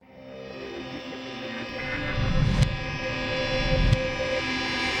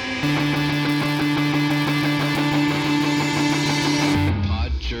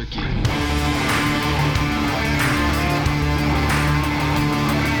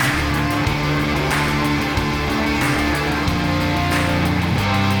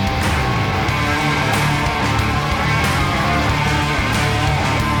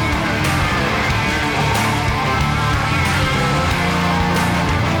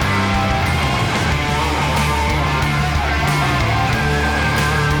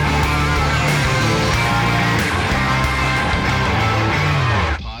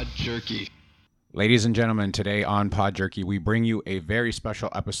Ladies and gentlemen, today on Pod Jerky, we bring you a very special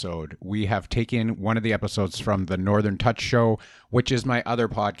episode. We have taken one of the episodes from the Northern Touch Show, which is my other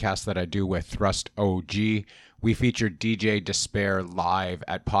podcast that I do with Thrust OG. We featured DJ Despair live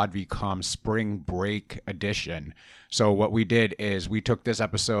at PodVCom Spring Break Edition. So what we did is we took this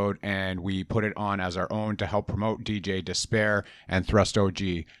episode and we put it on as our own to help promote DJ Despair and Thrust OG.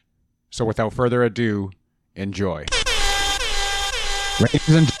 So without further ado, enjoy. Ladies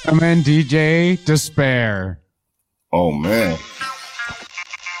and gentlemen, DJ Despair. Oh, man.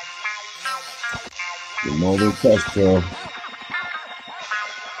 The Northern Touch Show.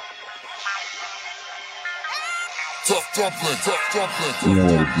 Tough dumpling. You know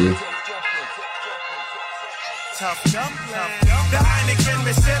what it is. Tough dumpling. The Heineken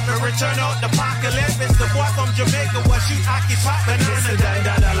Mississippi, return out the apocalypse. It's the boy from Jamaica, what you occupy.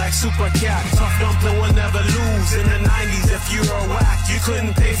 Banana da like super cat. Tough dumpling will never lose. In the 90s, if you were whack, you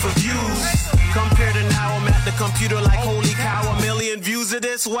couldn't pay for views. Compared to now, I'm at the computer like holy cow. 1 million views of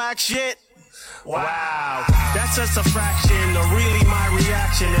this whack shit. Wow, that's just a fraction of really my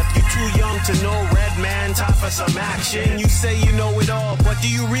reaction. If you're too young to know Red Man, time for some action. You say you know it all, but do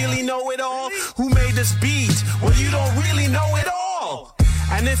you really know it all? Who made this beat? Well, you don't really know it all.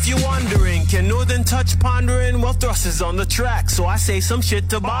 And if you're wondering, can Northern Touch pondering? Well, Thrust is on the track, so I say some shit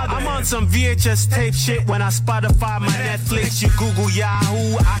to bother. I'm on some VHS tape shit when I Spotify my Netflix. You Google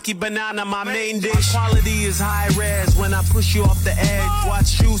Yahoo, Aki Banana, my main dish. Quality is high res when I push you off the edge.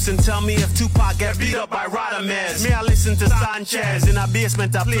 Watch Juice and tell me if Tupac get beat up by Radamez. Me, I listen to Sanchez. In a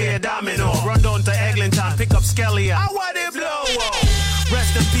basement, I play a domino. Run down to Eglinton, pick up Skelly. I want it blow.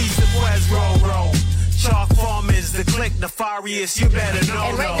 Rest in peace to Quez. Chalk Farm is the click, nefarious, you better know.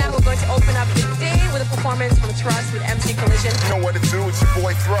 And right now we're going to open up the day with a performance from Thrust with MC Collision. You know what to do, it's your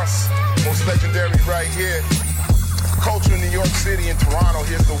boy Thrust. Most legendary right here. Culture in New York City and Toronto,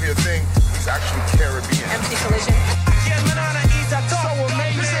 here's the weird thing. He's actually Caribbean. MC Collision. Yeah, banana eats a so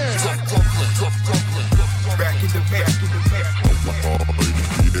amazing. Tough dumpling. Back in the back.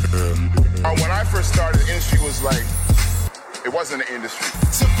 When I first started, the industry was like, it wasn't an industry.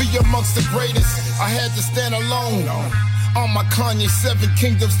 To be amongst the greatest, I had to stand alone. On my Kanye, 7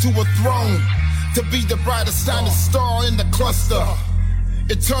 kingdoms to a throne. To be the brightest shining star in the cluster.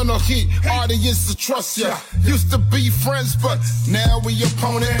 Eternal heat, audience to trust ya. Used to be friends, but now we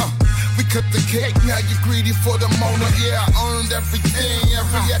opponent. We cut the cake, now you greedy for the moment. Yeah, I earned everything,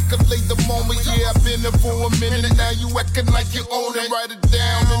 every accolade the moment. Yeah, I've been there for a minute, now you acting like you own it. Write it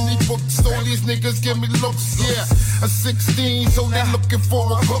down in these books, all these niggas give me looks. Yeah, I'm 16, so they looking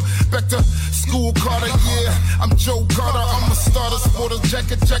for a hook. Back to school, Carter, yeah. I'm Joe Carter, I'm a starter, supporter, jack.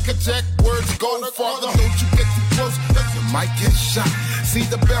 Words go farther, don't you get too close, you might get shot. See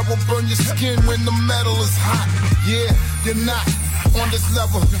the barrel burn your skin when the metal is hot. Yeah, you're not on this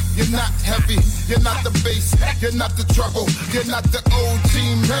level. You're not heavy. You're not the bass. You're not the trouble. You're not the OG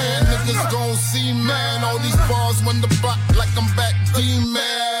man. Niggas gon' see, man. All these bars when the block like I'm back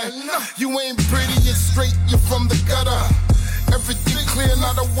D-man. You ain't pretty, you're straight. You're from the gutter. Everything clear,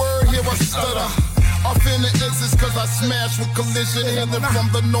 not a word here I stutter. Off in the instance cause I smash with Collision. Hailing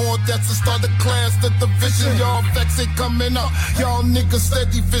from the north, that's the start of class, the division. Y'all vex ain't coming up. Y'all niggas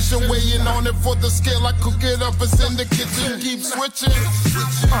steady fishing, weighing on it for the scale. I cook it up, it's in the kitchen. Keep switching,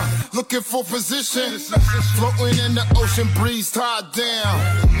 looking for position. Floating in the ocean breeze, tied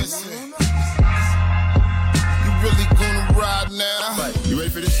down. You really gonna ride now? You ready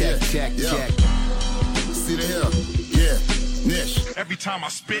for this shit? Check. See the hill? Yeah. Nish. Every time I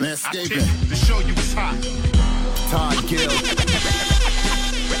spit, Landscaping. I tip to show you it's hot. Todd Gill.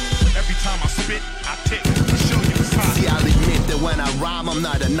 Every time I spit, I tip to show you it's hot. See, I'll admit that when I rhyme, I'm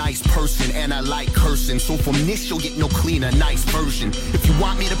not a nice person, and I like cursing. So from this, you'll get no cleaner, nice version. If you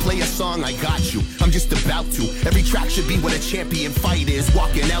want me to play a song, I got you. I'm just about to. Every track should be what a champion fighter is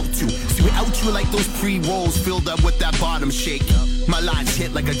walking out to. See, without you, like those pre-rolls filled up with that bottom shake. My lines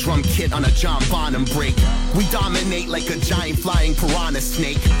hit like a drum kit on a John Bonham break. We dominate like a giant flying piranha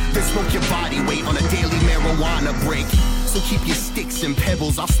snake. Then smoke your body weight on a daily marijuana break. So keep your sticks and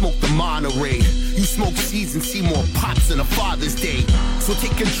pebbles, I'll smoke the Monterey. You smoke seeds and see more pops than a Father's Day. So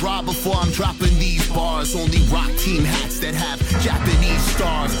take a draw before I'm dropping these bars. Only rock team hats that have Japanese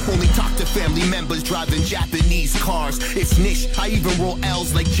stars. Only talk to family members driving Japanese cars. It's niche, I even roll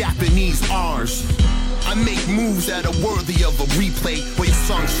L's like Japanese R's. I make moves that are worthy of a replay. Where your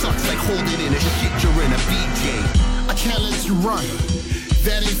song sucks like holding in a shit during a BJ. I can't let you run,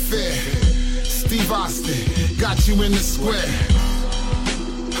 that ain't fair. Steve Austin got you in the square.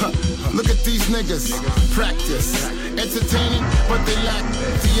 Look at these niggas, practice. Entertaining, but they lack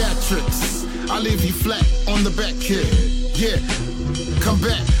theatrics. I leave you flat on the back, kid. Yeah, come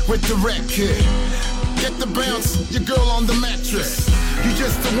back with the rap kid. Get the bounce, your girl on the mattress. You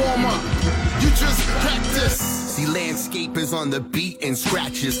just a warm up, you just practice. See landscapers on the beat and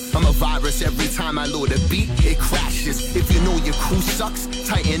scratches. I'm a virus every time I load a beat, it crashes. If you know your crew sucks,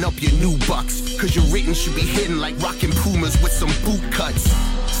 tighten up your new bucks. Cause your written should be hidden like rockin' Pumas with some boot cuts.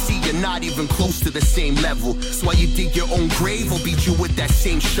 See, you're not even close to the same level. So while you dig your own grave, I'll beat you with that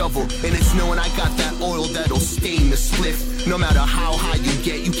same shovel. And it's knowing I got that oil that'll stain the spliff. No matter how high you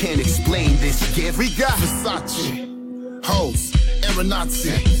get, you can't explain this gift. We got Versace, hoes,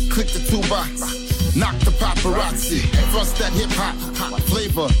 Aeronautsy, click the tuba, knock the paparazzi, thrust that hip hop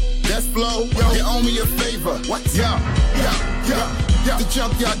flavor. That's flow, yo, they owe me a favor. What? Yeah. The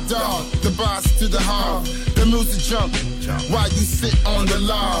junkyard dog, the boss to the hall, the music jump, while you sit on the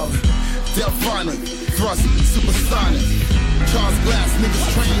log. Delphonic, thrust, supersonic, Charles Glass,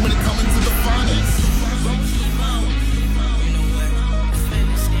 niggas train when it comes to the phonics.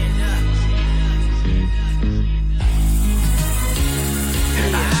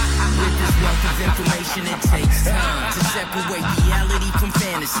 Information, it takes time to separate reality from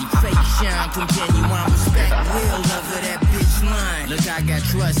fantasy. Fake shine from genuine respect. Real love of that bitch line. Look, I got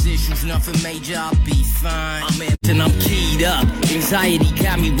trust issues, nothing major, I'll be fine. I'm in and I'm keyed up. Anxiety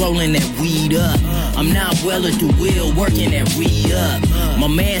got me rolling that weed up. I'm not well at the wheel, working that re-up. My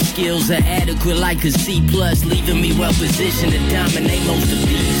math skills are adequate like a C+, leaving me well positioned to dominate most of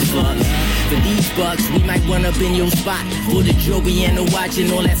these fucks. For these bucks, we might run up in your spot. For the Joby and the watch and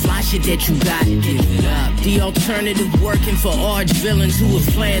all that fly shit that you got. Give it up. The alternative working for arch villains who have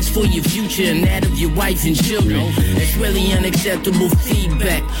plans for your future and that of your wife and children. That's really unacceptable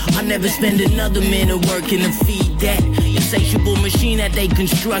feedback. I never spend another minute working to feed that insatiable machine that they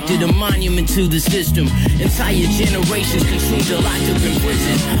constructed, a monument to the system. Entire generations consumed or locked up in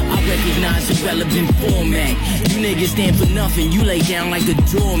prison. I recognize a relevant format. You niggas stand for nothing, you lay down like a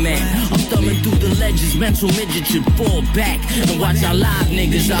doormat. I'm thumbing through the ledges, mental midget should fall back and watch our live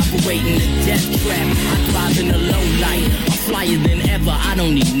niggas operating the death trap. I thrive in the low light, I'm flyer than ever, I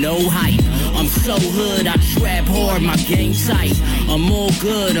don't need no height. I'm so hood, I trap hard, my game tight. I'm all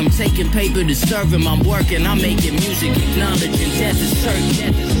good, I'm taking paper to serve him. I'm working, I'm making music, acknowledging death is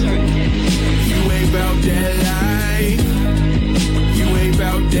certain. You ain't about that life. You ain't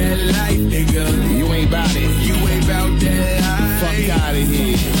about that life, nigga. You ain't about it. You ain't about that life. Fuck out of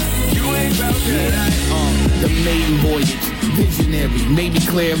here. You ain't about that life. The maiden voyage, visionary, maybe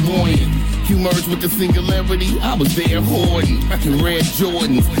clairvoyant. You merged with the singularity, I was there hoarding. Red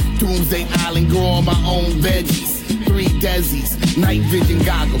Jordans, Doomsday Island, growing my own veggies. 3 Desi's, night vision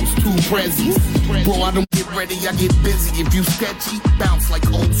goggles, 2 Prezzies. Bro, I don't get ready, I get busy. If you sketchy, bounce like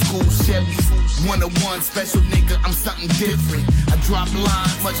old school Chevys. 101 special nigga, I'm something different. I drop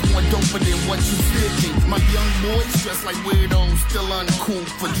lines much more doper than what you thinking. My young boys dressed like weirdos, still uncool.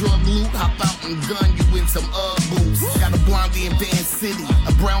 For drug loot, hop out and gun you in some boots. Got a blondie in Van City,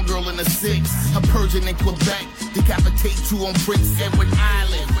 a brown girl in a 6, a Persian in Quebec. Decapitate you on Prince Edward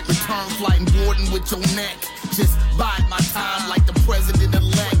Island. Return flight and boarding with your neck. Just bide my time like the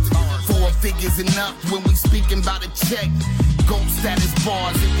president-elect. 4 figures enough when we speaking about a check. Gold status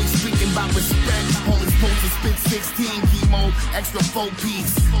bars if we speaking about respect. Only supposed to spit 16 chemo, extra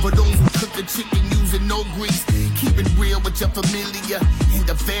 4-piece. For those who cook the chicken using no grease. Keep it real with your familiar. In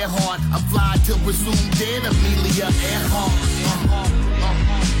the fair heart, I fly till presumed dead Amelia Earhart.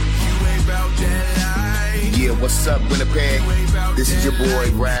 You ain't about that life. Yeah, what's up, Winnipeg? This is your boy,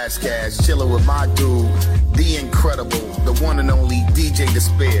 Razcash, chilling with my dude, the incredible, the one and only DJ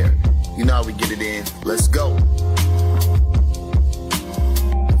Despair. You know how we get it in. Let's go.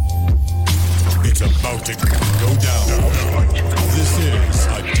 It's about to go down. This is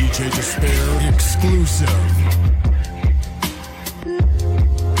a DJ Despair exclusive.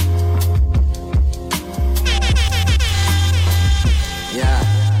 Yeah,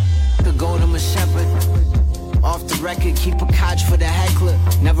 the golden shepherd. Off the record, keep a couch for the heckler.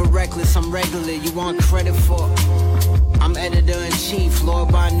 Never reckless, I'm regular, you want credit for. I'm editor-in-chief,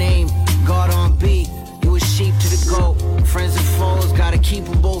 Lord by name, God on beat. You a sheep to the goat. Friends and foes, gotta keep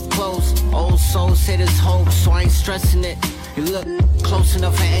them both close. Old souls say there's hope, so I ain't stressing it. You look close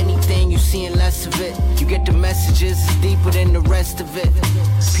enough for anything, you seeing less of it. You get the messages, it's deeper than the rest of it.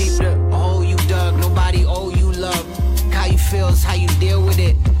 Peep the hole you dug, nobody owe you love. How you feel is how you deal with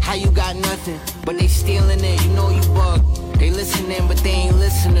it. How you got nothing, but they stealing it, you know you bug. They listening, but they ain't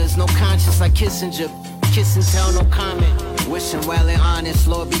listeners. No conscience like Kissinger. Kiss and tell, no comment. Wishing well and honest,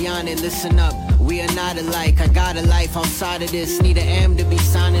 Lord beyond it, listen up. We are not alike, I got a life outside of this. Need an M to be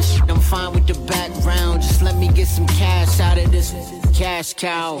signing shit, I'm fine with the background. Just let me get some cash out of this cash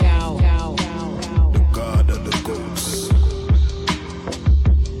cow. The God of the goats.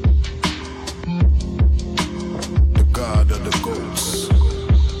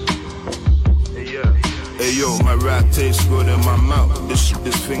 Hey yo, my rap tastes good in my mouth. This shit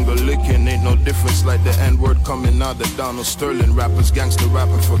is finger licking, ain't no difference like the N-word coming out of Donald Sterling. Rappers gangster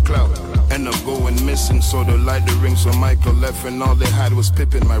rapping for clout. End up going missing, so they light the rings on Michael left, and all they had was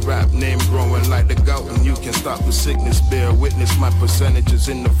Pippin. My rap name growing like the gout, and you can stop the sickness. Bear witness, my percentages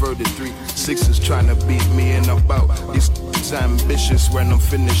inverted. 3-6 trying to beat me in a bout. These ambitious, when I'm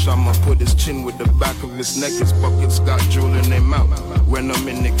finished, I'ma put his chin with the back of his neck. His buckets got jewel in their mouth. When I'm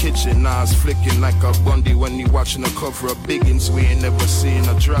in the kitchen, eyes flicking like a Bundy when you watching the cover of Biggins. We ain't never seen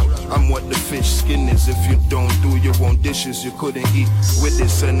a drought. I'm what the fish skin is. If you don't do your own dishes, you couldn't eat with it.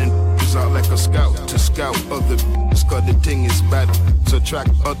 Sending out like a scout to scout other cause the thing is bad. To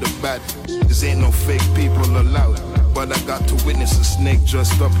attract other bad. This ain't no fake people allowed. But I got to witness a snake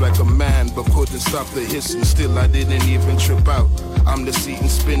dressed up like a man, but couldn't stop the hissing. Still I didn't even trip out. I'm just eating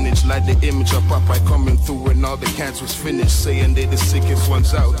spinach like the image of Popeye coming through when all the cans was finished, saying they the sickest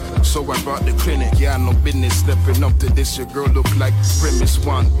ones out. So I brought the clinic. Yeah, no business stepping up to this. Your girl look like premise.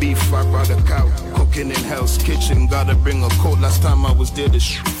 Want beef, I brought a cow. Cooking in Hell's Kitchen, gotta bring a coat. Last time I was there, the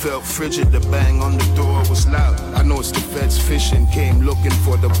felt frigid. The bang on the door was loud. I know it's the feds fishing. Came looking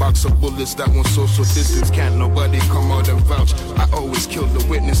for the box of bullets that won't social distance. Can't nobody come out and vouch. I always kill the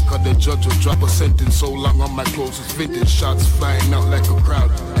witness, cause the judge will drop a sentence. So long on my clothes is vintage. Shots flying out like a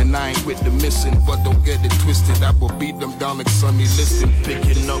crowd. And I ain't with the missing, but don't get it twisted. I will beat them down like Sonny Liston.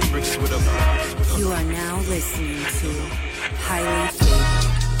 Picking up bricks with a... You are now listening to Highly Favored.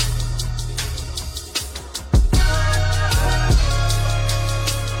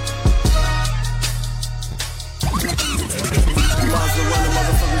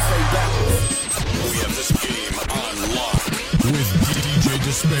 We have this game on lock with DJ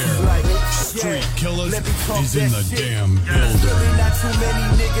Despair. Street Killers is in the damn building. Really not too many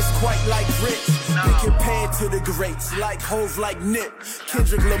niggas quite like Rich. Be compared to the greats, like Hov, like Nip,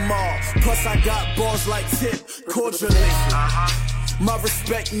 Kendrick Lamar. Plus I got bars like Tip, Cordialation. My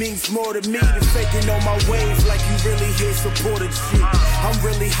respect means more to me than faking on my waves like you really here supporting shit. I'm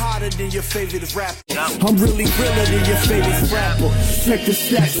really hotter than your favorite rapper. I'm really realer than your favorite rapper. Check the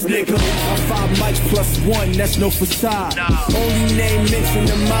stats, nigga. I'm 5 mics plus 1, that's no facade. Only name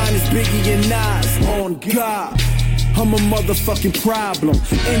mentioned in mine is Biggie and Nas. On God, I'm a motherfucking problem.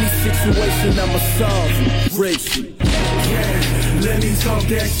 Any situation I'ma solve. Richie. Yeah, let me talk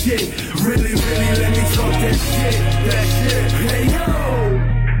that shit. Really, let me talk that shit. That shit. Hey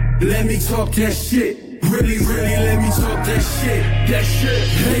yo, let me talk that shit. Really, let me talk that shit. That shit.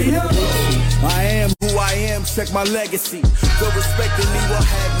 Hey yo, I am who I am. Check my legacy. The respect in me will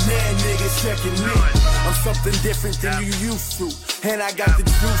have man niggas checking me. I'm something different than you used to. And I got the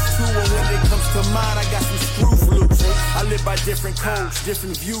juice too. And when it comes to mine, I got some screws loose. I live by different codes,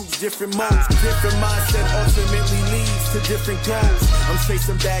 different views, different modes. Different mindset ultimately leads to different goals. I'm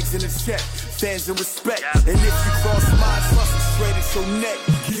chasing bags in a check, fans and respect. And if you cross mine, trust me straight at your neck.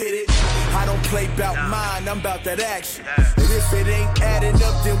 Get it? I don't play bout mine, I'm bout that action. And if it ain't adding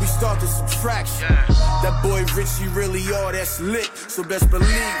up, then we start the subtraction. That boy Richie really all that's lit. So best believe,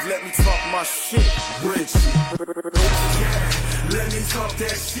 let me talk my shit. Richie. Yeah, let me talk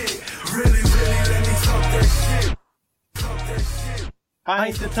that shit. Really, let me talk that shit. I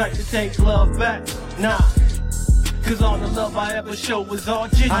ain't the type to take love back, nah. Cause all the love I ever showed was all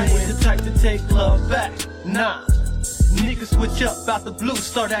genuine. I ain't the type to take love back, nah. Niggas switch up out the blue,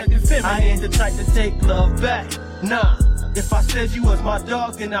 start acting feminine. I ain't the type to take love back, nah. If I said you was my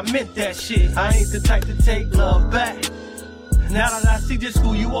dog, then I meant that shit. I ain't the type to take love back. Now that I see just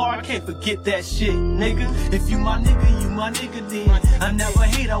who you are, I can't forget that shit, nigga. If you my nigga then. I never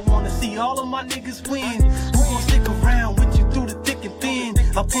hate, I wanna see all of my niggas win. Who gon' stick around with you through the thick and thin?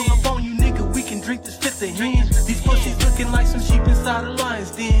 I pull up on you, nigga, we can drink this fifth of hand. These pussies looking like some sheep inside a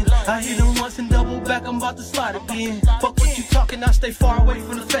lion's den. I hit them once and double back, I'm about to slide again. Fuck what you talking, I stay far away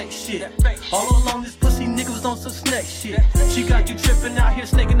from the fake shit. All along this pussy nigga was on some snake shit. She got you tripping out here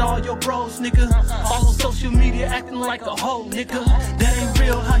snaking all your bros, nigga. All on social media acting like a hoe, nigga. That ain't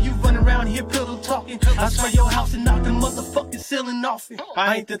real, how you run around here pillow talking. I swear your house and knock the motherfucking ceiling off it.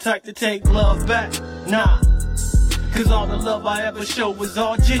 I ain't the type to take love back, nah. Cause all the love I ever showed was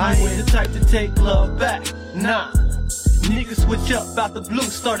all genuine. I ain't the type to take love back, nah. Niggas switch up out the blue,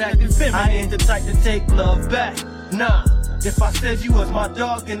 start acting feminine. I ain't the type to take love back, nah. If I said you was my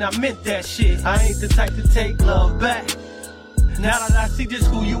dog, then I meant that shit. I ain't the type to take love back. Now that I see just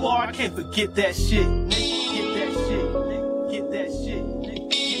who you are, I can't forget that shit. Get that shit, get that shit, get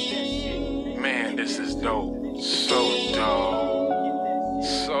that shit. Man, this is dope. So dope.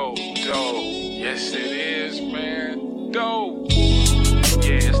 So dope. Yes, it is, man. Dope.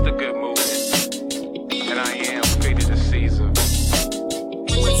 Yeah, it's the good movement. And I am faded to Caesar.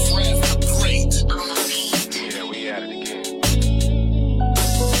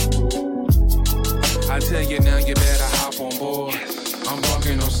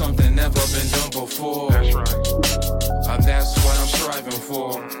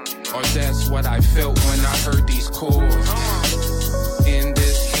 Or that's what I felt when I heard these chords. In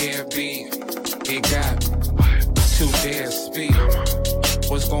this here beat, it got to their speed.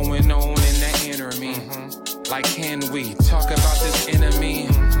 What's going on in that inner me? Like, can we talk about this enemy?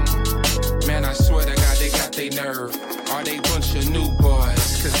 Man, I swear to God, they got they nerve. Are they bunch of new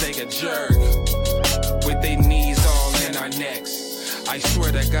boys? Cause they a jerk. With their knees all in our necks. I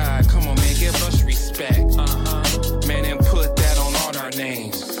swear to God, come on man, give us respect. Man, and put that on all our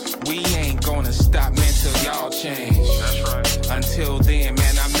names. We ain't gonna stop, man, till y'all change. That's right. Until then,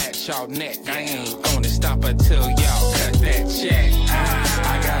 man, I'm at y'all neck. I ain't gonna stop until y'all cut that check.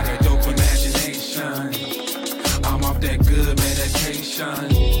 I got a dope imagination. I'm off that good medication.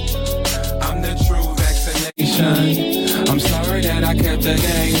 I'm the true vaccination. I'm sorry that I kept the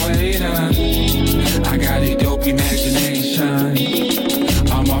gang waiting. I got a dope imagination.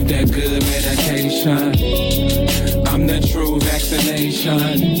 I'm off that good medication. I'm the true vaccination.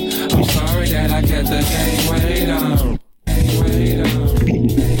 I'm sorry that I kept the gang waiting.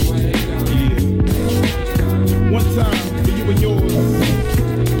 One time for you and yours,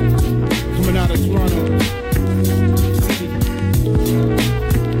 coming out of Toronto City,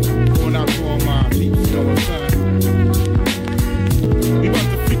 going out to all my peeps, you know what I'm saying? We about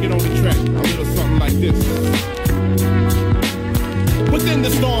to freak it on the track, a little something like this. Within the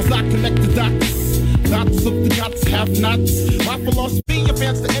stars I connect the dots. Lots of the gots have nots. My philosophy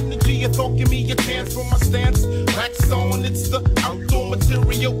advance the energy. You thought give me a chance for my stance. Wax on, it's the outdoor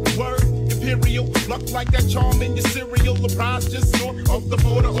material. Word imperial, luck like that charm in your cereal. The prize just north of the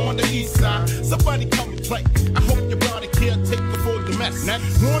border on the east side. Somebody come and play. I hope your body caretaker for the mess.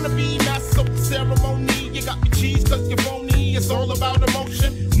 Wanna be master of the ceremony. You got me cheese cause you're phony. It's all about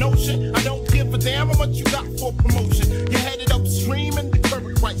emotion, notion. I don't give a damn how much you got for promotion. You're headed upstream and the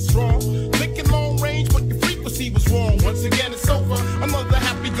current quite strong. Thinking long range, but your frequency was wrong. Once again, it's over. Another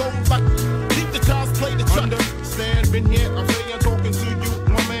happy go lucky. Leave the child's play the thunder. Stand, been here, I'm saying, talking to you,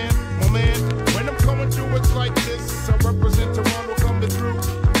 my man, my man. When I'm coming through, it's like this. I represent Toronto coming through.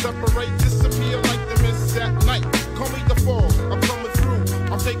 Separate, disappear like the mist at night. Call me the fog, I'm coming through.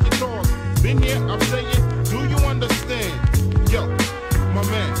 I'm taking tours. Been here, I'm saying, do you understand? Yo, my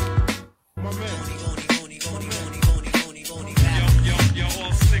man, my man. Yo,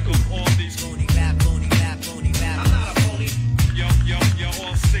 all sick of all these. Yo,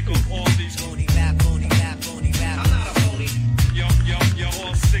 all sick of all these. Yo,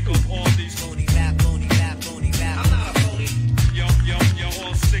 all sick of all these. Yo,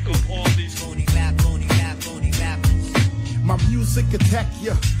 all sick of all these. My music attack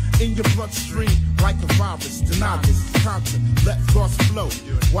ya in your bloodstream like a virus. Deny this, conquer, let thoughts flow.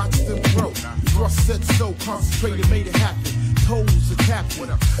 Watch them grow. Thrust said so, concentrated, made it happen. Toes are tapping.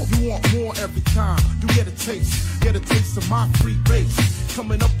 You want more every time. You get a taste of my free bass.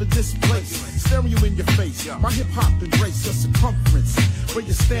 Coming up in this place, staring you in your face. My hip hop embrace your circumference. Where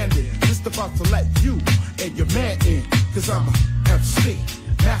you're standing, just about to let you and your man in. Cause I'm a MC,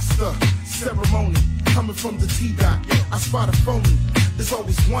 master, ceremony. Coming from the T-Dot, I spot a phony. There's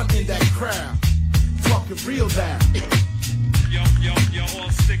always one in that crowd, talking real loud. Yo, all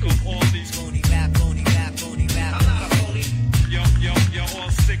sick of all these. I'm not a phony. Yo,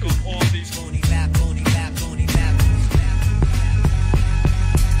 all sick of all these.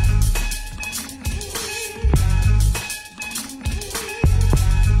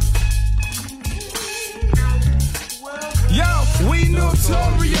 Yo, we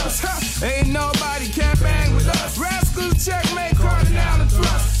notorious, huh? Ain't nobody can bang with us. Rascals checkmate, cardinal and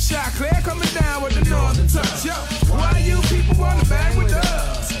thrust. Shot clear coming down with the northern touch. Yo, why you people wanna bang with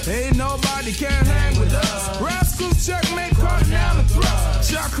us? Ain't nobody can hang with us. Rascals checkmate, cardinal and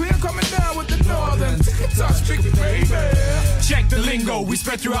thrust. Shot clear coming down with the northern touch, big baby. Check the lingo, we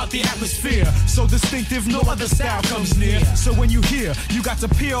spread throughout the atmosphere. So distinctive, no other style comes near. So when you hear, you got to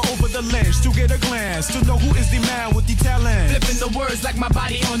peer over the lens to get a glance, to know who is the man with the talent. Flipping the words like my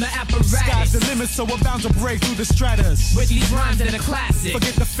body on the apparatus. Sky's the limit, so we're bound to break through the stratus. With these rhymes that are classic.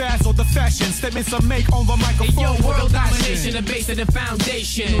 Forget the fast or the fashion, statements I make on the microphone. Yo, world domination, the base of the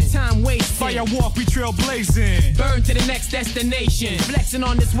foundation. No time wasted. Fire walk, we trail blazing. Burn to the next destination. Flexing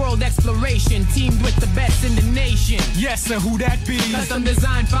on this world exploration. Teamed with the best in the nation. Yes, and who that be? Custom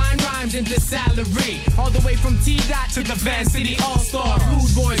design, fine rhymes into salary. All the way from T-Dot to the Van City All-Star.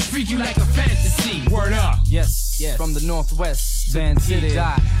 Rude boys freak you like a fantasy. Word up. Yes, from the Northwest, Van City.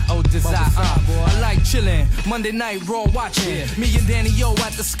 Oh, desire. I like chillin'. Monday night, raw watching. Me and Danny O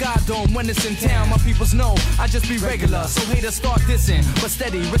at the Sky Dome when it's in town. My peoples know I just be regular, so haters start dissing. But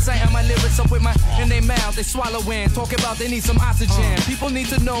steady, reciting my lyrics up with my in their mouth. They swallowing, talk about they need some oxygen. People need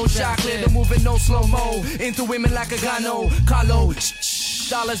to know, shot clear, the moving no slow mo. Into women like a Gano, Carlo,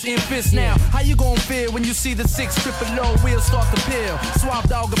 Dollars in fists now. How you gon' feel when you see the 6 triple low wheels start to peel? Swap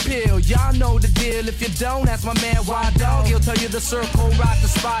dog appeal. Y'all know the deal. If you don't, ask my man Wild Dog. He'll tell you the circle, rock the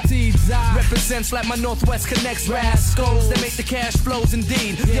spot. Represents like my Northwest connects rascals that make the cash flows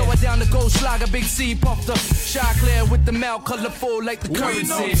indeed. Yo, I down the Gold Schlager, Big C, puff the shot clear with the mouth colorful like the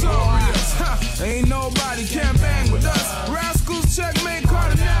currency. We notorious. Ain't nobody can bang with us. Rascals, checkmate,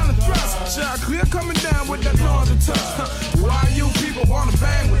 Cardinal and thrust. Shot clear coming down with that northern touch. Why you people wanna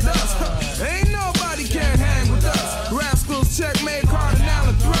bang with us? Ain't nobody can hang with us. Rascals, checkmate, Cardinal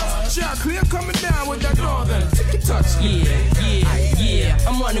and thrust. Shot clear coming down with that northern touch. Yeah.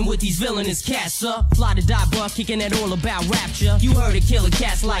 I'm running with these villainous cats, sir. Fly to die, buck, kicking that all about rapture. You heard it, killer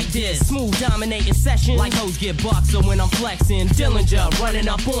cats like this. Smooth, dominating session. Like hoes get bucked, so when I'm flexing, Dillinger running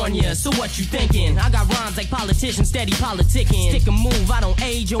up on ya. So what you thinking? I got rhymes like politicians, steady politicking. Stick a move, I don't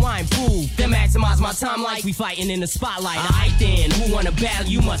age, yo, I improve. Then maximize my time like we fighting in the spotlight. Alright then, who wanna battle?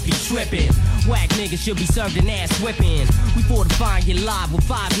 You must be tripping. Whack niggas should be served an ass whipping. We fortify get live with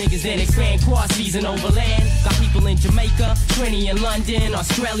 5 niggas, then expand cross season overland. Got people in Jamaica, Trini in London,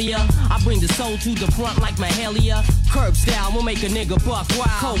 Australia. I bring the soul to the front like Mahalia. Curb style will make a nigga buck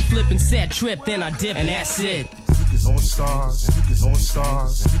wild. Cold flipping set trip, then I dip and that's it. Speakers on stars, speakers on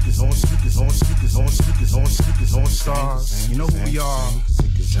stars, speakers on, speakers on, speakers on, speakers on, speakers on stars. You know who we are,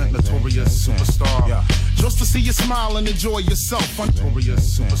 notorious superstar. Just to see you smile and enjoy yourself,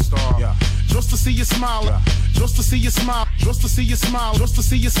 notorious superstar. Just to see you smile, just to see you smile, just to see you smile, just to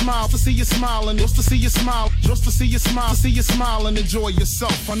see you smile, to see you smile, and just to see you smile, just to see you smile, to see you smile and enjoy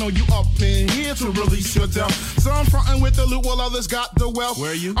yourself. I know you up in here to release your doubt. So I'm frontin' with the loot while others got the wealth.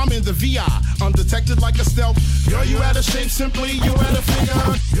 Where are you? I'm in the VI, undetected like a stealth. Girl, you out of shape simply, you out of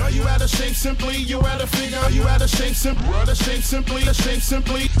figure. Girl, you out of shape simply, you out of figure. You out of shape simply, out of shape simply, a shape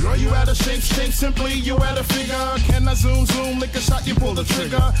simply. Girl, you out of shape simply, you out of figure. Can I zoom, lick a shot, you pull the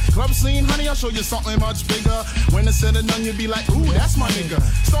trigger. Club scene, honey, I'll show you something much bigger. When it's said and done, you'll be like, ooh, that's my nigga.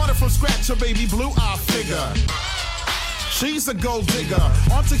 Started from scratch, a baby blue, I figure. She's a gold digger,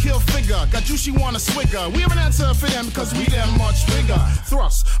 on to kill figure. Got you, she wanna swigger. We have an answer for them because we them much bigger.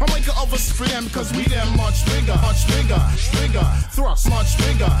 Thrust, I'm like an over for them because we them much bigger. Much bigger, bigger. Thrust, much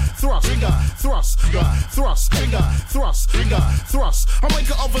bigger. Thrust, bigger. Thrust, bigger. Thrust, bigger. Thrust, bigger. Thrust. I'm like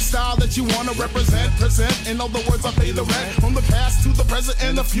an over style that you wanna represent. Present, in other words, I pay the rent. From the past to the present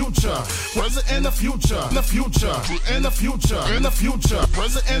and the future. Present and the future. In the future. In the future. In the future.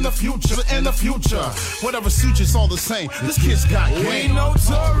 Present and the future. In the future. Whatever suits you, it's all the same. This kid's got game. We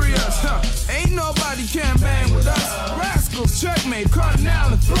notorious, Ain't nobody can bang with us. Rascals, checkmate,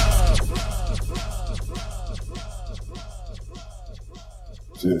 Cardinal and thrust.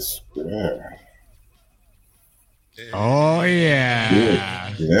 Despair. Oh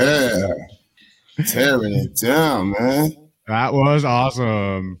yeah. Yeah. Tearing it down, man. That was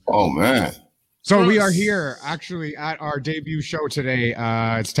awesome. Oh man. So we are here actually at our debut show today.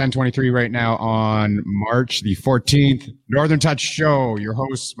 It's 10:23 right now on March the 14th. Northern Touch Show. Your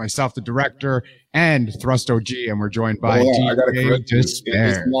hosts, myself, the director, and Thrust OG, and we're joined by DJ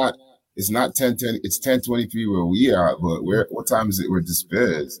Despair. It's not 10:10. It's 10:23 where we are. But what time is it? Where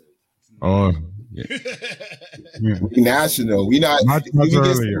Despair is? Oh, yeah. We national. We not much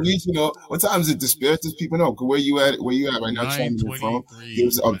earlier. Regional. What time is it? Despair. Just people know. Where you at? Where you at right now? Trying to phone. Give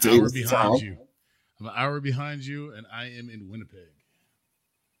us an update. What's the time? I'm an hour behind you, and I am in Winnipeg.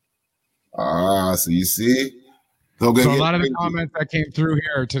 So you see? So a lot of the comments that came through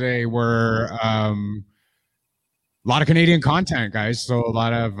here today were a lot of Canadian content, guys. So a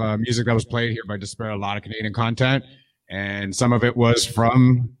lot of music that was played here by Despair, a lot of Canadian content, and some of it was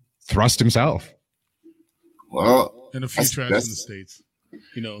from Thrust himself. Well, and a few tracks in the States,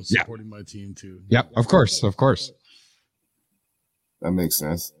 supporting my team too. Yep, of course. That makes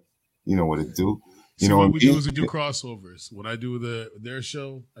sense. You know what it do. So what we do is we do crossovers. When I do their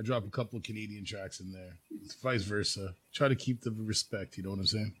show, I drop a couple of Canadian tracks in there. It's vice versa. Try to keep the respect. You know what I'm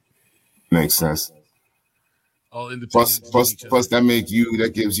saying? Makes sense. All independent. Plus, that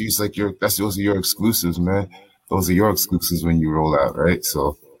gives you those are your exclusives, man. Those are your exclusives when you roll out, right?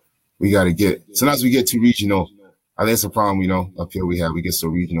 So sometimes we get too regional. I think it's a problem, up here we get so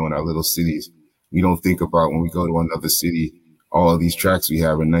regional in our little cities. We don't think about when we go to another city, all of these tracks we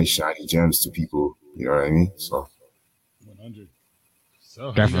have are nice, shiny gems to people. You know what I mean? So 100.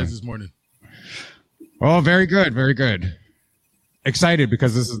 So how you guys this morning? Oh, very good, very good. Excited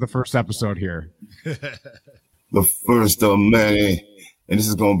because this is the first episode here. The first of many, and this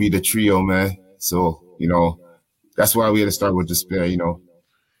is gonna be the trio, man. So that's why we had to start with Despair.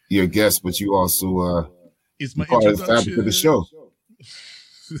 You're a guest, but you also it's my part of the fabric of the show.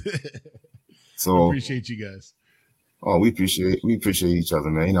 So I appreciate you guys. Oh, we appreciate each other,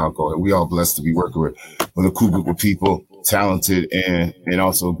 man. You know, we all blessed to be working with a cool group of people, talented and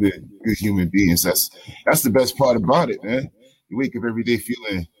also good human beings. That's the best part about it, man. You wake up every day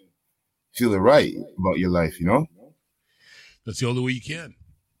feeling right about your life, you know? That's the only way you can.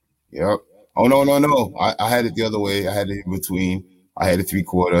 Yep. Oh, no. I had it the other way. I had it in between. I had a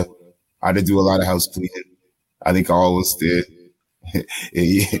 3/4. I had to do a lot of house cleaning. I think I always did.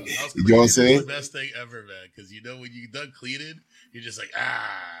 You know what I'm saying? It's the best thing ever, man. Because you know when you're done cleaning, you're just like,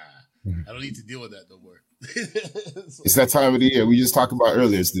 I don't need to deal with that no more. It's that time of the year. We just talked about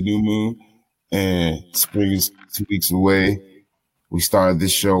earlier. It's the new moon, and spring is 2 weeks away. We started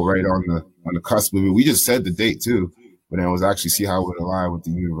this show right on the cusp of it. We just said the date too, but then it was actually see how it would align with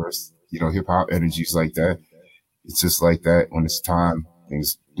the universe. You know, hip hop energies like that. It's just like that when it's time,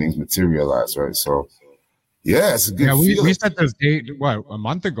 things materialize, right? So, yeah, it's a good feeling. We set this date, a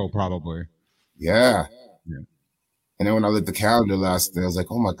month ago probably. Yeah. And then when I looked at the calendar last day, I was like,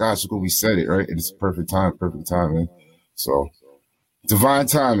 oh my gosh, look what we said it, right? And it's perfect time, man. So, divine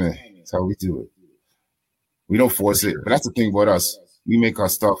timing. That's how we do it. We don't force it, but that's the thing about us. We make our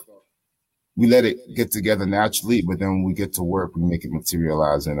stuff. We let it get together naturally, but then when we get to work, we make it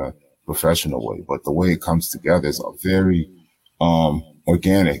materialize in a professional way. But the way it comes together is very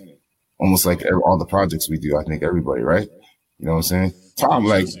organic, almost like all the projects we do. I think everybody, right? You know what I'm saying? Tom,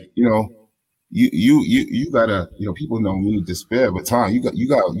 like, you know, you gotta, you know, people know me Despair, but Tom, you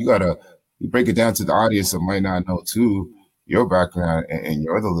gotta break it down to the audience that might not know too your background and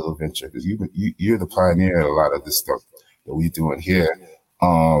your other little venture, because you're the pioneer of a lot of this stuff that we're doing here.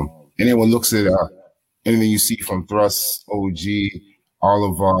 Anyone looks at anything you see from Thrust, OG,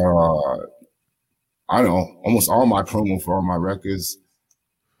 all of our, I don't know, almost all my promo for all my records,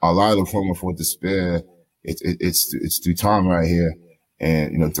 a lot of the promo for Despair, it's through Tom right here,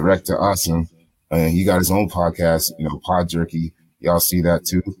 and you know, Director Awesome, and he got his own podcast, you know, Pod Jerky. Y'all see that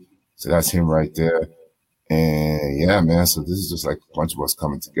too, so that's him right there. And yeah, man, so this is just like a bunch of us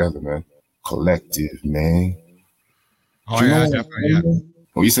coming together, man. Collective, man. Oh, yeah, definitely, yeah.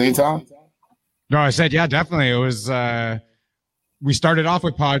 What you saying, Tom? No, I said, yeah, definitely. It was, we started off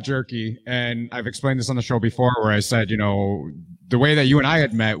with Pod Jerky, and I've explained this on the show before where I said, you know, the way that you and I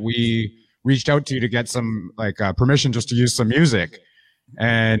had met, we reached out to you to get some, like, permission just to use some music.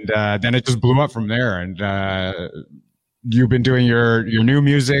 And then it just blew up from there. And you've been doing your new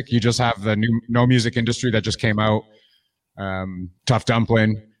music. You just have the new No Music Industry that just came out. Tough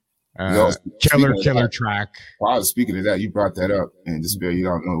Dumpling. Killer track. Wow, speaking of that, you brought that up, and Despair, you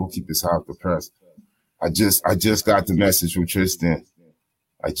don't know, we'll keep this hot off the press. I just got the message from Tristan.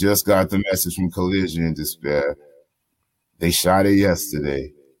 I just got the message from Collision, Despair. They shot it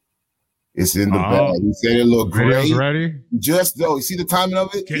yesterday. It's in the bag. He said it looked great. Ready? Just though, you see the timing of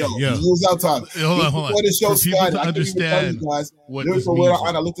it? Yo, He was out time. Hold on. Before the show For people started, to understand what this means.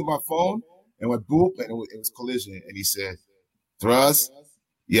 I looked at my phone and went boop, and it was Collision, and he said, Thrust,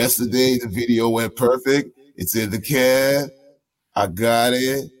 yesterday the video went perfect. It's in the can. I got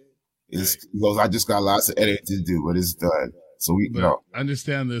it. He goes, I just got lots of editing to do, but it's done. So we, you know.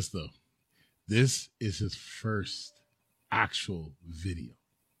 Understand this though. This is his first actual video.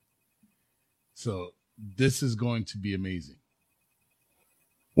 So this is going to be amazing.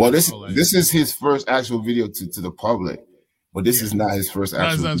 Well, this is his first actual video to the public, but this is not his first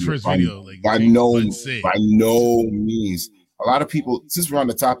actual video. By no means. A lot of people, since we're on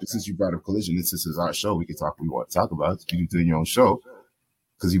the topic, since you brought up Collision, this is our show. We can talk what we want to talk about. You can do your own show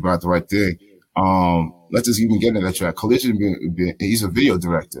because you brought the right thing. Let's just even get into that track. Collision, he's a video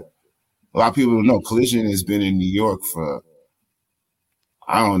director. A lot of people don't know Collision has been in New York for,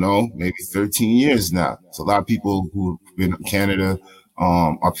 I don't know, maybe 13 years now. So a lot of people who've been in Canada,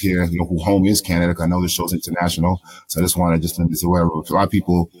 up here, you know, who home is Canada, 'cause I know the show's international. So I just want to limit to wherever. A lot of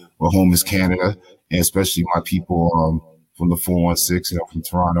people where home is Canada, and especially my people, from the 416, you know, from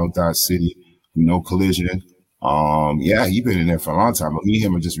Toronto, Dodge City, you know, Collision. Yeah, he's been in there for a long time, but me and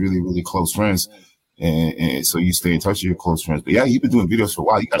him are just really, really close friends. And so you stay in touch with your close friends. But yeah, he's been doing videos for a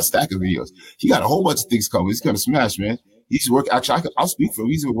while. He got a stack of videos. He got a whole bunch of things coming. He's going to smash, man. He's working. Actually, I'll speak for him.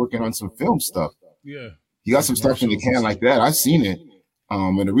 He's been working on some film stuff. Yeah. He got some stuff in the can like that. I've seen it.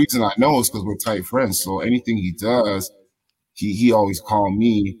 And the reason I know is because we're tight friends. So anything he does, he always calls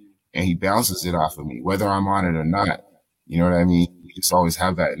me and he bounces it off of me, whether I'm on it or not. You know what I mean? We just always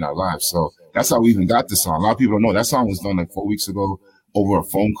have that in our lives. So that's how we even got this song. A lot of people don't know that song was done like 4 weeks ago over a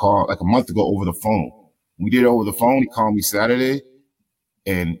phone call, like a month ago over the phone. We did it over the phone. He called me Saturday,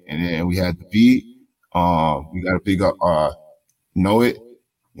 and then we had the beat. We got to pick up Know It.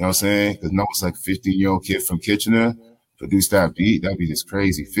 You know what I'm saying? Because Noah's like a 15-year-old kid from Kitchener. Produced that beat. That beat is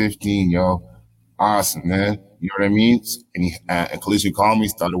crazy. 15, yo. Awesome, man. You know what I mean? And and Collision called me,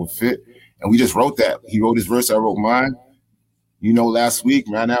 started with Fit, and we just wrote that. He wrote his verse, I wrote mine. You know, last week,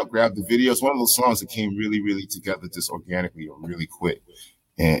 ran out, grabbed the video. It's one of those songs that came really, really together just organically or really quick.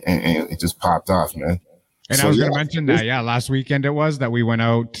 And it just popped off, man. And so, I was going to mention that, last weekend it was that we went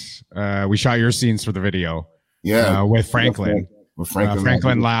out, we shot your scenes for the video. Yeah. With Franklin. With Franklin.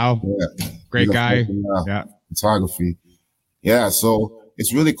 Franklin Lau. Yeah. Great guy. Yeah. Photography. Yeah. So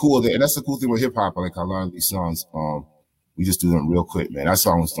it's really cool. And that's the cool thing with hip hop. Like a lot of these songs, we just do them real quick, man. That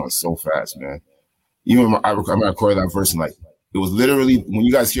song was done so fast, man. Even I recorded that verse and like, it was literally, when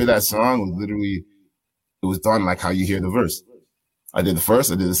you guys hear that song, it was done like how you hear the verse. I did the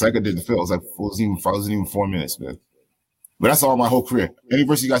first, I did the second, I did the fifth. It wasn't even 4 minutes, man. But that's all my whole career. Any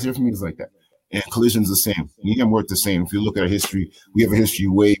verse you guys hear from me is like that. And Collision's the same. Me and Work the same. If you look at our history, we have a history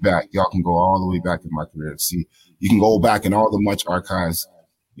way back. Y'all can go all the way back in my career and see. You can go back in all the Much archives.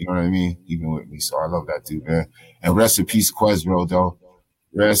 You know what I mean? Even with me. So I love that dude, man. And rest in peace, Quezro, though.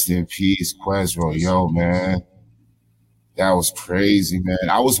 Rest in peace, Quezro. Yo, man. That was crazy, man.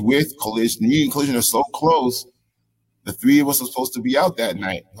 I was with Collision. Me and Collision are so close. The three of us were supposed to be out that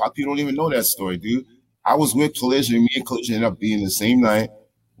night. A lot of people don't even know that story, dude. I was with Collision. Me and Collision ended up being the same night.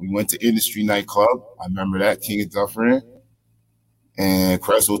 We went to Industry Nightclub. I remember that, King of Dufferin. And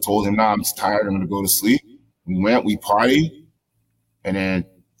Quezro told him, nah, I'm just tired. I'm going to go to sleep. We went, we partied. And then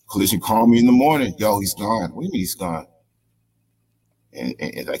Collision called me in the morning. Yo, he's gone. What do you mean he's gone? And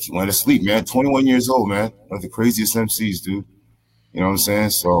like he went to sleep, man. 21 years old, man. One of the craziest MCs, dude. You know what I'm saying?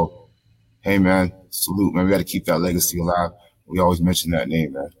 So, hey, man, salute, man. We got to keep that legacy alive. We always mention that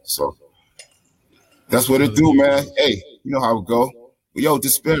name, man. So that's what it do, man. Hey, you know how it go. Yo,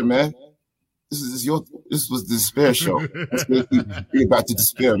 Despair, man. This was the Despair show. Let's get back to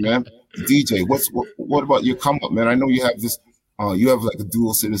Despair, man. DJ, what about your come up, man? I know you have this. You have like a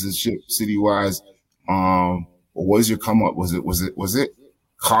dual citizenship, city-wise. What was your come up? Was it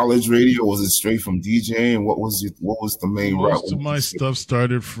college radio? Was it straight from DJing? What was the main route? Most of my stuff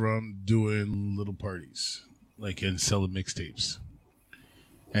started from doing little parties, like and selling mixtapes,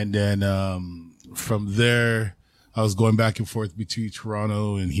 and then from there, I was going back and forth between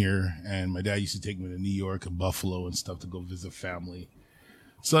Toronto and here. And my dad used to take me to New York and Buffalo and stuff to go visit family.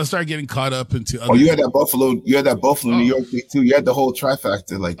 So I started getting caught up into other. Oh, you had that Buffalo New York thing too. You had the whole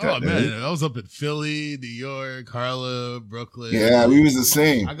trifecta like that. Oh man, I was up in Philly, New York, Harlem, Brooklyn. Yeah, we was the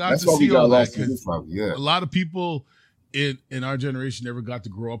same. That's why to see all that. Yeah. A lot of people in our generation never got to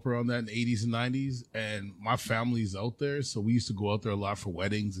grow up around that in the 80s and 90s. And my family's out there, so we used to go out there a lot for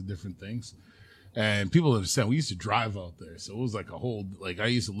weddings and different things. And people understand we used to drive out there, so it was like a whole I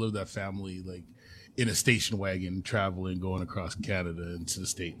used to live that family in a station wagon, traveling, going across Canada into the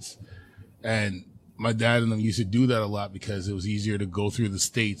States. And my dad and them used to do that a lot because it was easier to go through the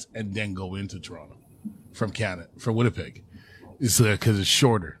States and then go into Toronto from Winnipeg. It's because it's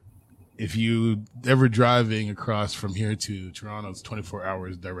shorter. If you ever driving across from here to Toronto, it's 24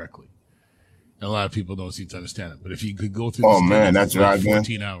 hours directly. And a lot of people don't seem to understand it. But if you could go through the States, man, that drive,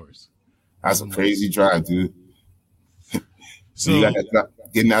 14 hours. That's a crazy drive, dude. So you got that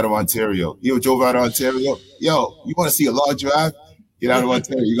getting out of Ontario. You ever drove out of Ontario? Yo, you want to see a long drive? Get out of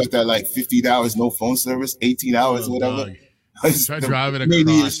Ontario. You got that 15 hours, no phone service, 18 hours, whatever. Try driving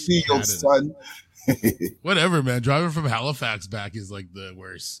across field, son. Whatever, man. Driving from Halifax back is the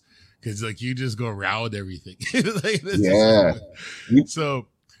worst because you just go around everything. Yeah. So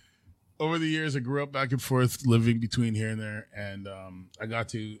over the years, I grew up back and forth, living between here and there, and I got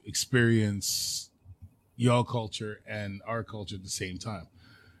to experience y'all culture and our culture at the same time.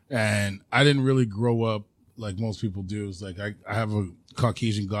 And I didn't really grow up like most people do. It's I have a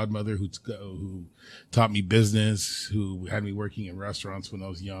Caucasian godmother who taught me business, who had me working in restaurants when I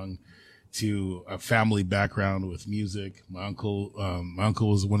was young, to a family background with music. My uncle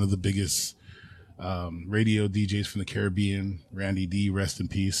was one of the biggest radio DJs from the Caribbean, Randy D, rest in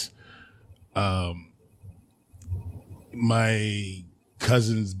peace. My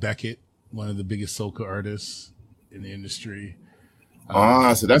cousin's Beckett, one of the biggest soca artists in the industry.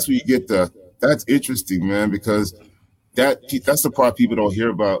 So that's where you get that's interesting, man, because that's the part people don't hear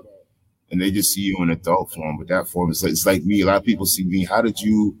about, and they just see you in adult form. But that form it's like me. A lot of people see me.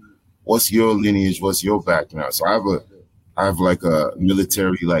 What's your lineage? What's your background? So I have a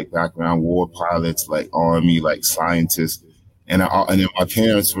military background, war pilots, army, scientists, and then my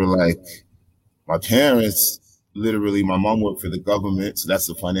parents were literally, my mom worked for the government, so that's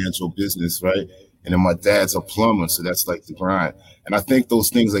the financial business, right? And then my dad's a plumber, so that's the grind. And I think those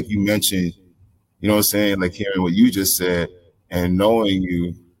things you mentioned, you know what I'm saying, hearing what you just said and knowing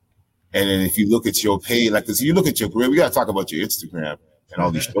you, and then if you look at your page, if you look at your career, we got to talk about your Instagram. and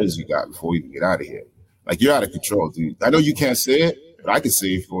all these shows you got before we even get out of here. Like, you're out of control, dude. I know you can't say it, but I can say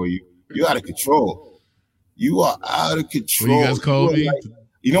it for you. You're out of control. You are out of control. What you guys call me? Like,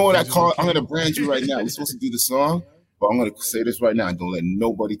 you know what I call? I'm gonna brand you right now. We're supposed to do the song, but I'm gonna say this right now and don't let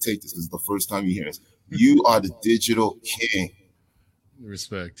nobody take this. This is the first time you hear this. You are the digital king.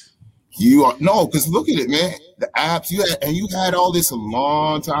 Respect. You are because look at it, man. The apps you had all this a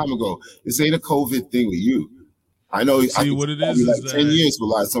long time ago. This ain't a COVID thing with you. I know. See, what it is like 10 years for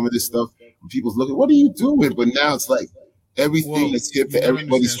like some of this stuff. People's looking, what are you doing? But now it's like everything that's hip that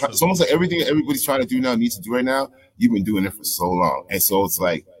everybody's trying. It's almost like everything that everybody's trying to do now needs to do right now. You've been doing it for so long, and so it's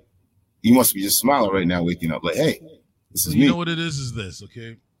like you must be just smiling right now, waking up like, hey, this is me. You know what it is this,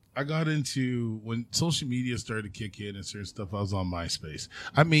 okay? I got into when social media started to kick in and certain stuff. I was on MySpace.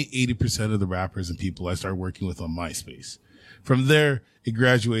 I made 80% of the rappers and people I started working with on MySpace. From there, it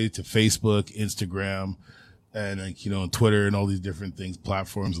graduated to Facebook, Instagram, and like, you know, Twitter and all these different things,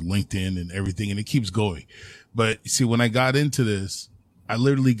 platforms, and LinkedIn and everything. And it keeps going. But see, when I got into this, I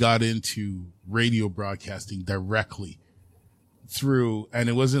literally got into radio broadcasting directly through, and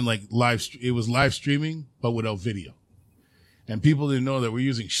it wasn't like it was live streaming, but without video. And people didn't know that we're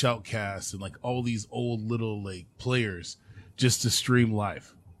using Shoutcast and like all these old little like players just to stream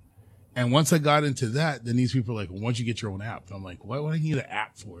live. And once I got into that, then these people are like, well, why don't you get your own app? And I'm like, why would I need an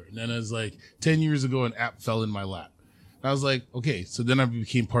app for it? And then it was like 10 years ago, an app fell in my lap. And I was like, okay. So then I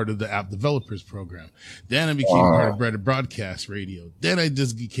became part of the app developers program. Then I became part of Better Broadcast Radio. Then I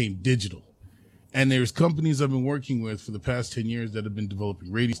just became digital. And there's companies I've been working with for the past 10 years that have been developing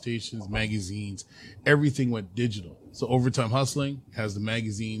radio stations, magazines, everything went digital. So Overtime Hustling has the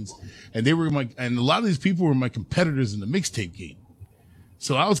magazines, and and a lot of these people were my competitors in the mixtape game.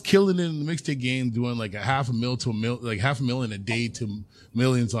 So I was killing it in the mixtape game, doing like $500,000 a day to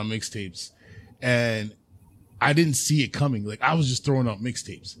millions on mixtapes. And I didn't see it coming. Like, I was just throwing out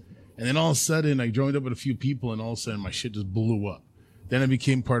mixtapes. And then all of a sudden I joined up with a few people, and all of a sudden my shit just blew up. Then I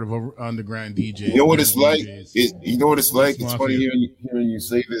became part of Underground DJ. You know what it's like? You know what it's like? It's funny hearing you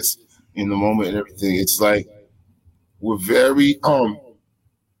say this in the moment and everything. It's like we're very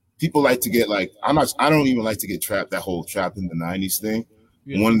people like to get like I don't even like to get trapped in the 90s thing.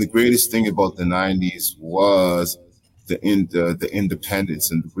 Yeah. One of the greatest thing about the 90s was the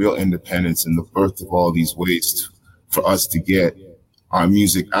independence and the real independence and the birth of all these ways for us to get our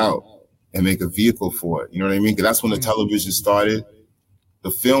music out and make a vehicle for it. You know what I mean? 'Cause that's when the television started. The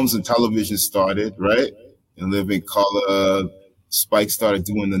films and television started, right? In living color. Spike started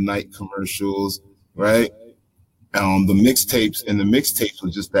doing the night commercials, right? The mixtapes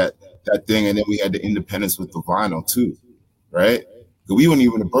was just that thing. And then we had the independence with the vinyl too, right? We wouldn't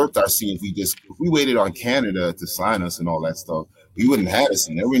even have birthed our scene if we waited on Canada to sign us and all that stuff. We wouldn't have had us.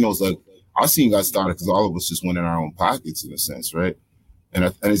 And everyone knows like our scene got started because all of us just went in our own pockets in a sense, right?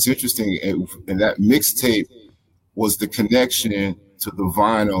 And it's interesting. And that mixtape was the connection to the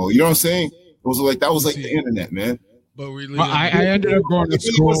vinyl. You know what I'm saying? It was like that was like the internet, man. But I ended up going to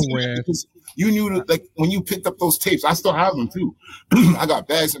school with. You knew that, like when you picked up those tapes, I still have them too. I got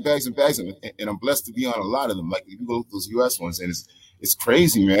bags and bags and bags of them, and I'm blessed to be on a lot of them. Like you go to those US ones, and it's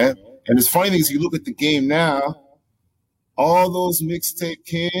crazy, man. And it's funny thing is, you look at the game now, all those mixtape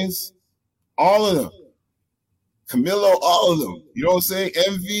kids, all of them, Camilo, all of them. You know what I'm saying?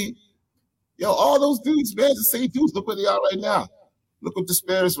 Envy, yo, all those dudes, man, the same dudes. Look where they are right now. Look what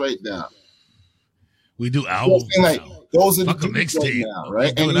Despair is right now. We do albums. You know like those are the dudes right mixtape now,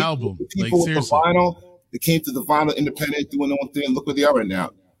 right? Do and an album. The people Like, with the seriously. vinyl, they came to the vinyl independent, doing their own thing. Look where they are right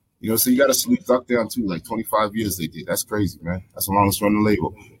now. You know, so you got to salute Duck Down too. Like 25 years they did. That's crazy, man. That's the longest running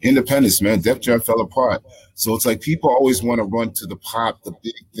label. Independence, man. Def Jam fell apart. So it's like people always want to run to the pop, the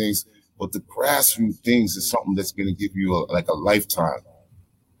big things, but the grassroots things is something that's going to give you a lifetime.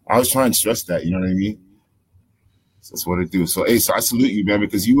 I was trying to stress that. You know what I mean? So that's what it do. So, so I salute you, man,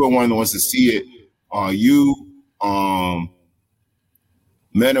 because you were one of the ones to see it.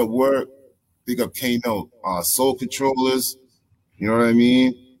 Men at Work, big up Kano, Soul Controllers, you know what I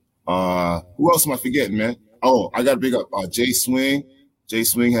mean? Who else am I forgetting, man? Oh, I got to big up Jay Swing. Jay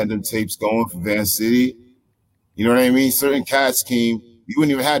Swing had them tapes going for Van City. You know what I mean? Certain cats came. You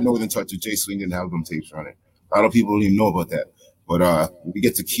wouldn't even have Northern Touch if Jay Swing didn't have them tapes running. A lot of people don't even know about that. But when we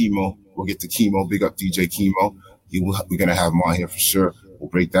get to Chemo, we'll get to Chemo. Big up DJ Chemo. We're going to have him on here for sure. We'll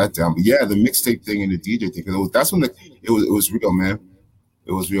break that down. But yeah, the mixtape thing and the DJ thing, that's when it was real, man.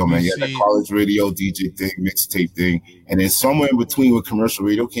 It was real, man. Yeah, that college radio DJ thing, mixtape thing. And then somewhere in between when commercial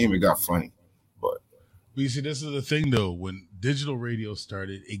radio came, it got funny. But you see, this is the thing, though. When digital radio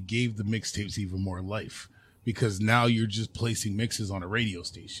started, it gave the mixtapes even more life because now you're just placing mixes on a radio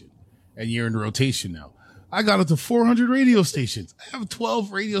station and you're in rotation now. I got up to 400 radio stations. I have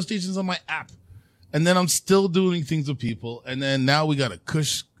 12 radio stations on my app. And then I'm still doing things with people. And then now we got a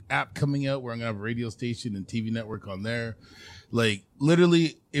Kush app coming out where I'm going to have a radio station and TV network on there. Like,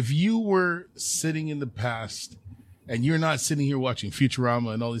 literally, if you were sitting in the past and you're not sitting here watching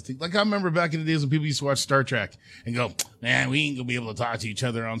Futurama and all these things. Like, I remember back in the days when people used to watch Star Trek and go, man, we ain't going to be able to talk to each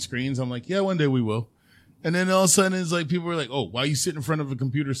other on screens. I'm like, yeah, one day we will. And then all of a sudden it's like people are like, oh, why you sit in front of a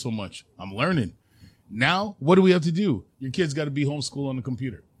computer so much? I'm learning. Now, what do we have to do? Your kids got to be homeschooled on the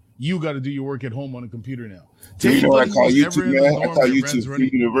computer. You got to do your work at home on a computer now. You know what I call YouTube, man? I call YouTube free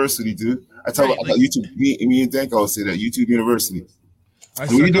university, dude. I call YouTube, me and Danko say that, YouTube University. I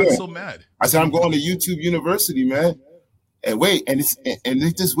got so mad. I said, I'm going to YouTube University, man. And wait, and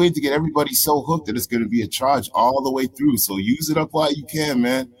they just wait to get everybody so hooked that it's going to be a charge all the way through. So use it up while you can,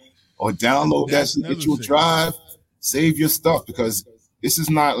 man. Or download that shit, get you a drive, save your stuff, because this is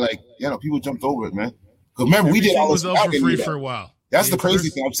not like, people jumped over it, man. Because remember, we did all this for free for a while. That's the crazy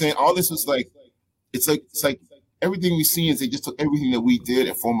thing. I'm saying all this was like, it's like everything we see is they just took everything that we did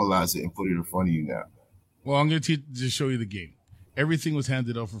and formalized it and put it in front of you now. Well, I'm going to just show you the game. Everything was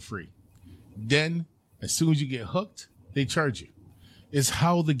handed out for free. Then, as soon as you get hooked, they charge you. It's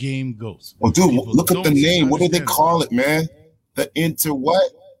how the game goes. Well, dude, look at the name. What do they call it, man? The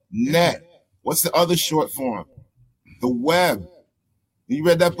internet. What's the other short form? The web. You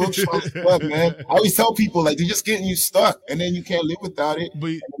read that book, Charles Webb, man? I always tell people, like, they're just getting you stuck, and then you can't live without it, and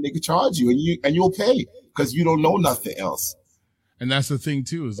then they can charge you, and you'll pay because you don't know nothing else. And that's the thing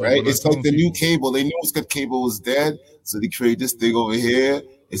too, is right. It's like the new cable. They knew cable was dead, so they created this thing over here.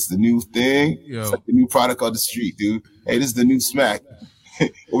 It's the new thing. It's like the new product on the street, dude. Hey, this is the new smack.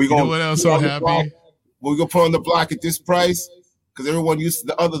 You know what else I'm happy? We're gonna put on the block at this price. Because everyone used to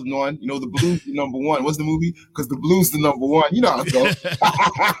the other one, the Blues the number one. What's the movie? Because the Blues the number one. You know how it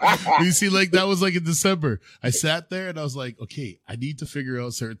goes. You see, like that was like in December. I sat there and I was like, okay, I need to figure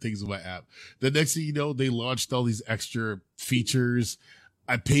out certain things with my app. The next thing you know, they launched all these extra features.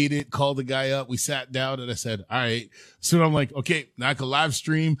 I paid it, called the guy up. We sat down and I said, all right. So I'm like, okay, now I can live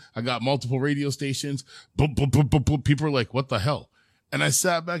stream. I got multiple radio stations. Boom, boom, boom, boom, boom. People are like, what the hell? And I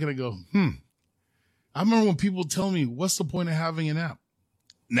sat back and I go, I remember when people tell me, what's the point of having an app?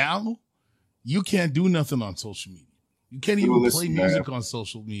 Now, you can't do nothing on social media. You can't even play music on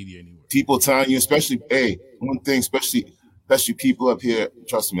social media anywhere. People telling you, especially people up here,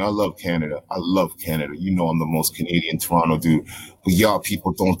 trust me, I love Canada. You know I'm the most Canadian Toronto dude. But y'all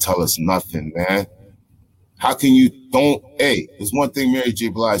people don't tell us nothing, man. How can you there's one thing Mary J.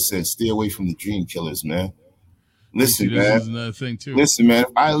 Blige said, stay away from the dream killers, man. Listen, man. This is another thing too. Listen, man.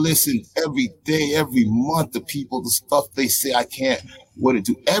 I listen every day, every month to people, the stuff they say I can't, what to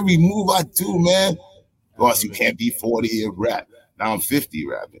do. Every move I do, man. Boss, you can't be 40 and rap. Now I'm 50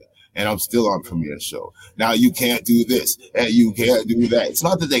 rapping, and I'm still on premiere show. Now you can't do this, and you can't do that. It's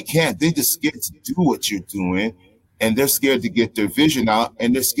not that they can't. They're just scared to do what you're doing, and they're scared to get their vision out,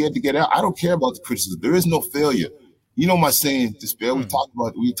 and they're scared to get out. I don't care about the criticism. There is no failure. You know my saying, Despair. We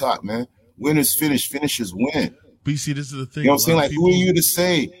talk, man. Winners finish, finishers win. But you see, this is the thing. You know what I'm saying? Like, who are you to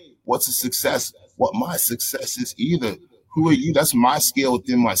say what's a success, what my success is either? Who are you? That's my scale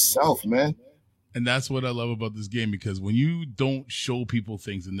within myself, man. And that's what I love about this game, because when you don't show people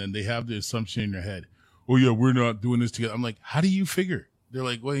things and then they have the assumption in their head, oh, yeah, we're not doing this together. I'm like, how do you figure? They're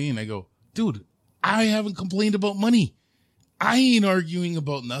like, what do you mean? I go, dude, I haven't complained about money. I ain't arguing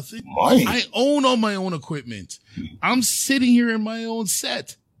about nothing. Money. I own all my own equipment. I'm sitting here in my own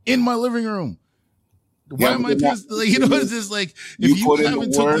set in my living room. Why am I pissed? Like, it's just like, if you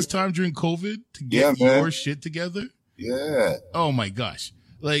haven't took this time during COVID to get your shit together. Yeah. Oh my gosh.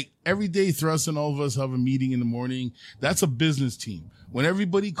 Like every day, Thrust and all of us have a meeting in the morning. That's a business team. When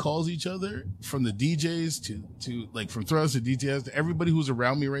everybody calls each other, from the DJs to like from Thrust to DTS to everybody who's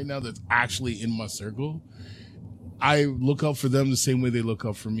around me right now that's actually in my circle, I look out for them the same way they look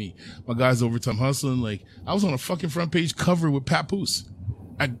out for me. My guys Overtime Hustling, like I was on a fucking front page cover with Papoose.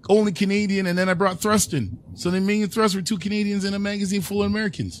 Only Canadian, and then I brought Thrust in. So then me and Thrust were two Canadians in a magazine full of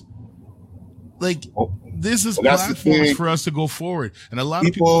Americans. Like, this is platforms for us to go forward. And a lot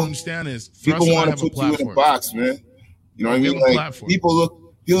of people don't understand is people want to put you in a box, man. You know what I mean? Like, people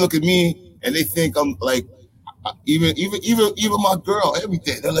look at me and they think I'm like, even my girl,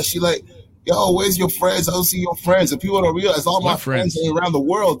 everything. They're like, she like, yo, where's your friends? I don't see your friends. And people don't realize all my friends are around the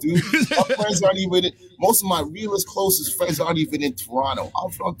world, dude. My friends aren't even, most of my realest, closest friends aren't even in Toronto. I'm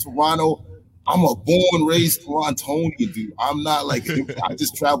from Toronto. I'm a born, raised Torontonian, dude. I'm not like, I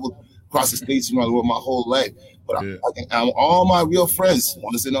just traveled across the states around the world my whole life. But all my real friends,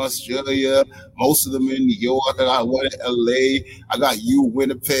 one is in Australia, most of them in New York. I got one in LA. I got you,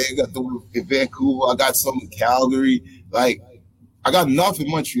 Winnipeg. I got the in Vancouver. I got some in Calgary. Like, I got enough in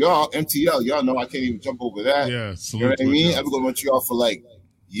Montreal, MTL. Y'all know I can't even jump over that. Yeah, you know what I mean? I've been going to Montreal for like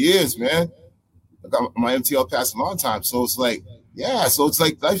years, man. I got my MTL pass a long time. So it's like, yeah, so it's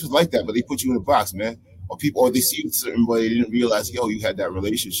like life is like that, but they put you in a box, man. Or they see you a certain way, they didn't realize, yo, you had that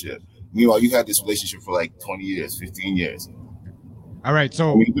relationship. Meanwhile, you had this relationship for like 20 years, 15 years. All right,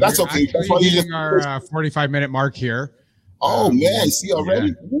 so that's okay. That's why you hitting our 45-minute mark here. Oh man, see already?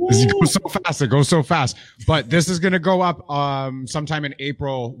 Yeah. It goes so fast. It goes so fast. But this is going to go up sometime in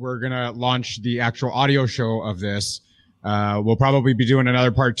April. We're going to launch the actual audio show of this. We'll probably be doing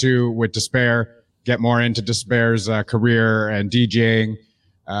another part 2 with Despair. Get more into Despair's career and DJing.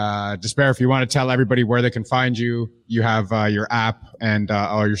 Despair, if you want to tell everybody where they can find you, you have your app and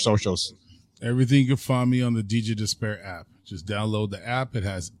all your socials. Everything you can find me on the DJ Despair app. Just download the app. It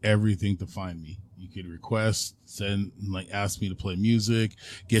has everything to find me. You can request, send, like ask me to play music,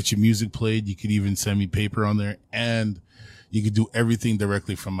 get your music played. You could even send me paper on there, and you can do everything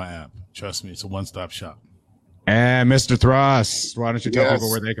directly from my app. Trust me, it's a one-stop shop. And Mr. Thrust, why don't you tell people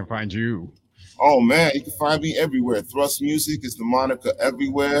where they can find you? Oh man, you can find me everywhere. Thrust Music is the moniker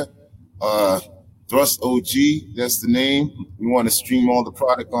everywhere. Thrust OG, that's the name. You want to stream all the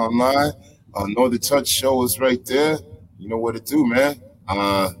product online. Northern Touch show is right there. You know what to do, man.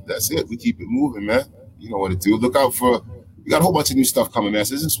 That's it. We keep it moving, man. You know what to do. Look out for, we got a whole bunch of new stuff coming, man.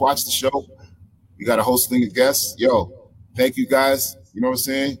 So just watch the show. We got a whole sling of guests. Yo, thank you guys. You know what I'm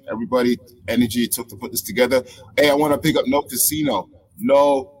saying? Everybody, energy it took to put this together. Hey, I want to pick up No Casino.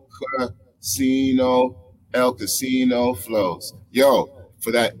 No Casino, El Casino Flows. Yo,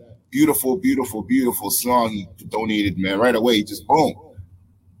 for that beautiful, beautiful, beautiful song he donated, man. Right away, just boom.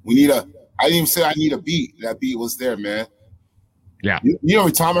 We need I didn't even say I need a beat. That beat was there, man. Yeah. You know,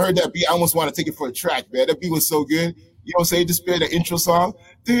 every time I heard that beat, I almost want to take it for a track, man. That beat was so good. You know what I'm saying? Despair, the intro song.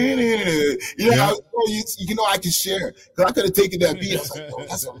 You know, you know I can share. Because I could have taken that beat. I was like, oh,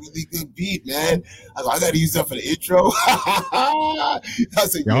 that's a really good beat, man. I got to use that for the intro. I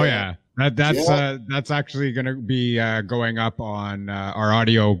said, oh, yeah. That's actually going to be going up on our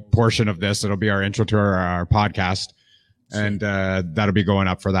audio portion of this. It'll be our intro to our podcast. And that'll be going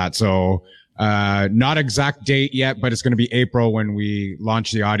up for that. So not exact date yet, but it's going to be April when we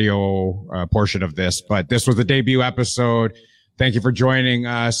launch the audio portion of this. But this was the debut episode. Thank you for joining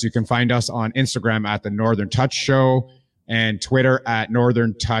us. You can find us on Instagram at The Northern Touch Show and Twitter at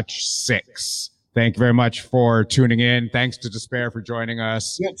Northern Touch 6. Thank you very much for tuning in. Thanks to Despair for joining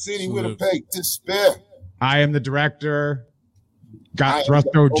us. Jet City, Winnipeg, Despair. I am the director. Got Thrust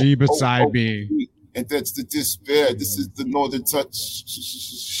OG beside me. And that's the Despair. This is the Northern Touch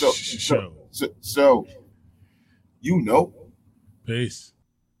show. So, you know. Peace.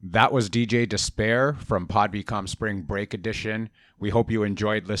 That was DJ Despair from PodBecom Spring Break Edition. We hope you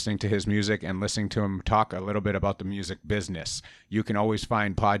enjoyed listening to his music and listening to him talk a little bit about the music business. You can always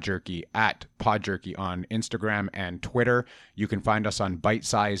find Pod Jerky at Pod Jerky on Instagram and Twitter. You can find us on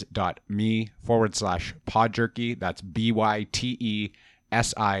bitesize.me/Pod Jerky. That's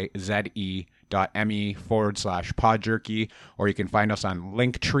BYTESIZE.me/Pod Jerky. Or you can find us on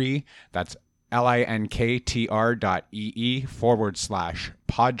Linktree. That's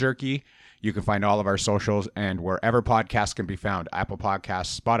linktr.ee/Pod Jerky. You can find all of our socials and wherever podcasts can be found. Apple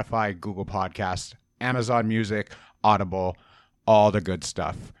Podcasts, Spotify, Google Podcasts, Amazon Music, Audible, all the good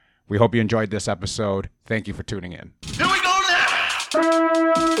stuff. We hope you enjoyed this episode. Thank you for tuning in. Here we go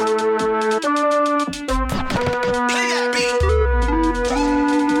now!